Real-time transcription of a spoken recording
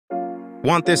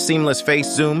Want this seamless face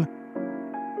zoom?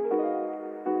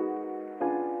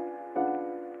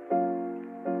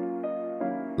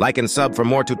 Like and sub for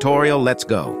more tutorial, let's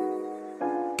go.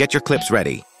 Get your clips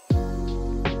ready.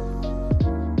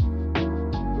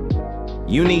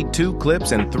 You need 2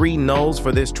 clips and 3 nulls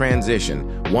for this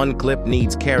transition. 1 clip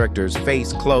needs characters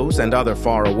face close and other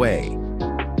far away.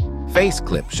 Face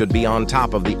clip should be on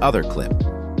top of the other clip.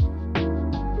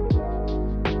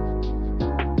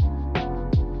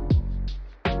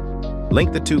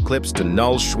 Link the 2 clips to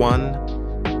null sh1.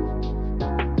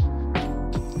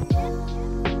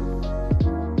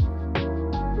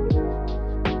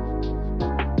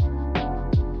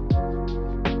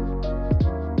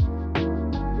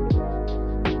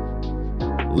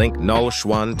 Link null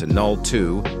sh1 to null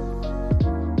 2.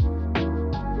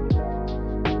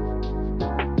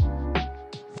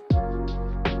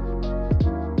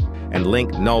 And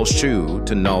link null shu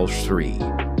to null 3.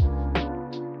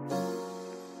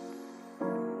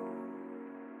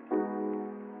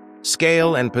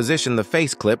 Scale and position the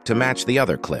face clip to match the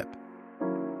other clip.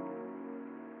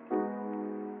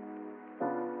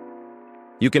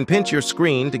 You can pinch your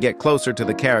screen to get closer to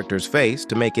the character's face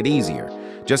to make it easier.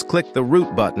 Just click the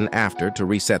root button after to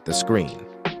reset the screen.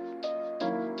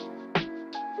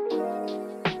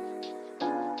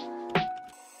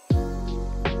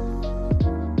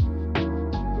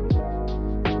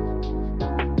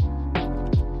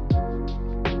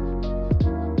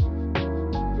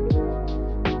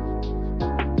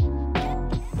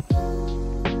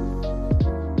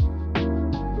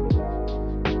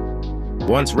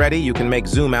 Once ready, you can make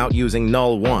zoom out using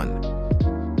null 1.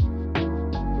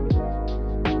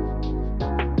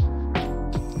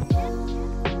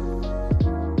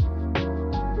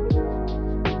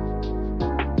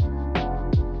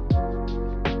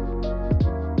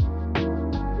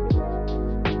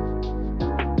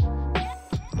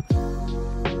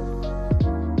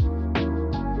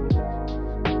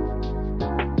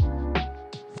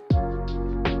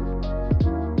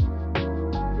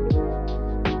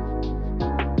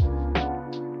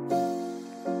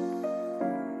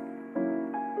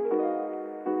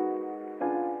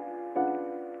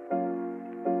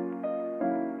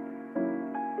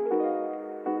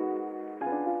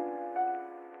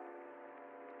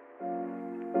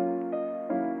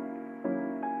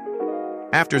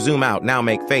 After zoom out, now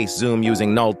make face zoom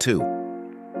using null 2.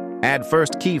 Add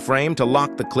first keyframe to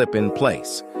lock the clip in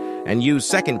place, and use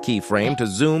second keyframe to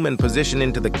zoom and position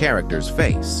into the character's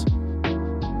face.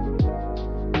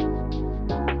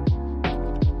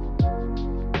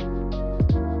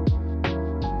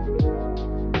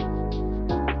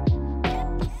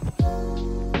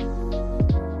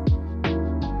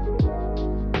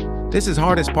 This is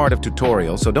hardest part of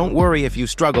tutorial, so don't worry if you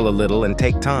struggle a little and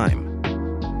take time.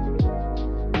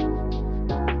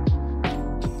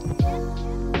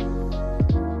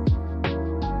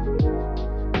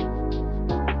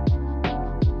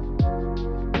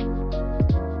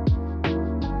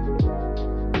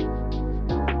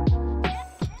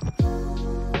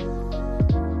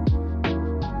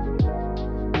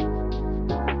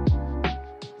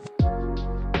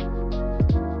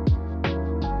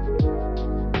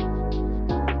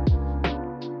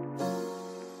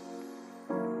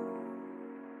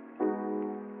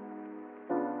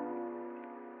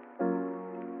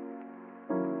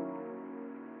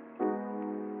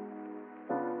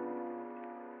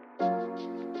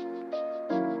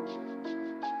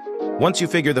 Once you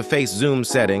figure the face zoom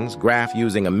settings, graph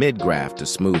using a mid-graph to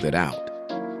smooth it out.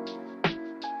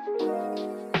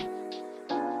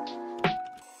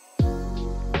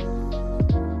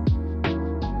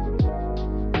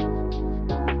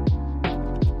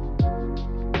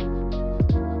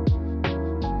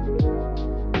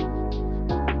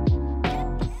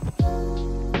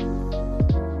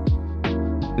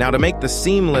 Now to make the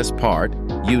seamless part,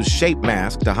 use shape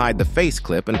mask to hide the face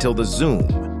clip until the zoom.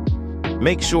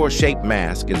 Make sure shape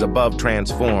mask is above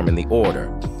transform in the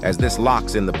order, as this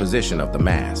locks in the position of the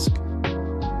mask.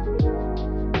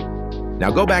 Now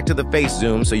go back to the face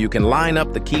zoom so you can line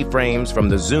up the keyframes from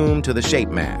the zoom to the shape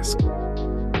mask.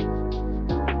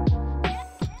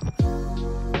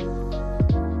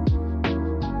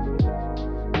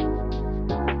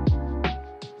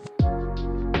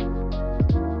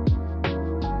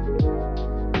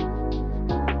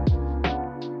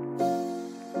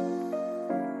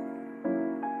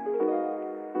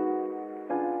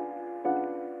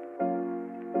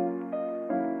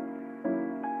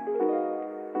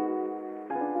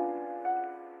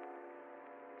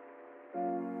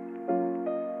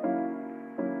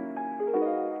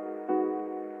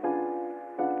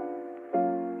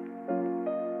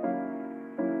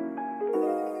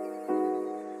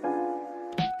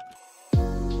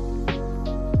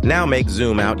 Now make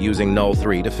zoom out using null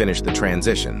 3 to finish the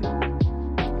transition.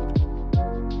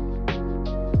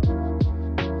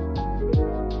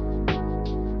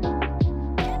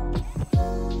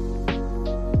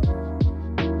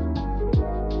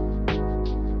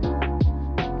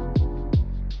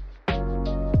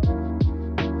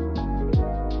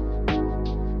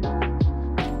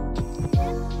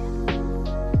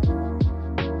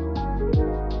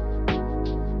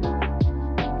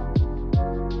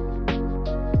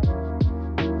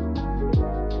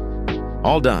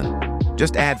 All done.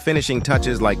 Just add finishing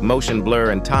touches like motion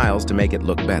blur and tiles to make it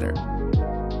look better.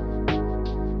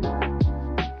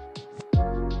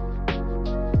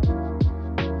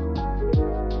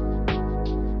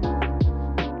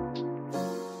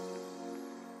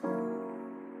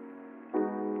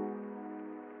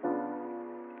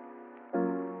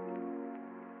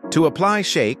 To apply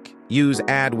shake, use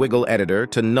Add Wiggle Editor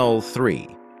to null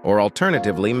 3, or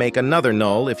alternatively make another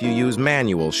null if you use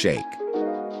manual shake.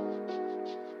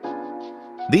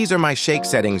 These are my shake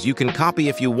settings you can copy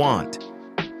if you want.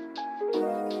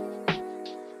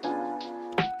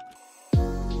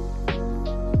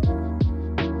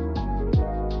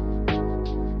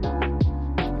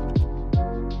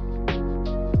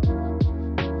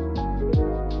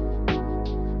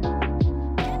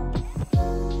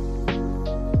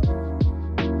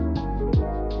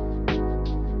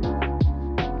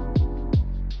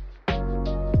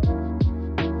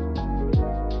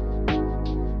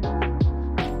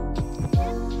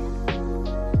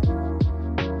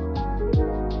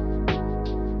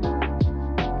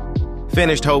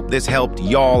 Finished. Hope this helped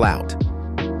y'all out.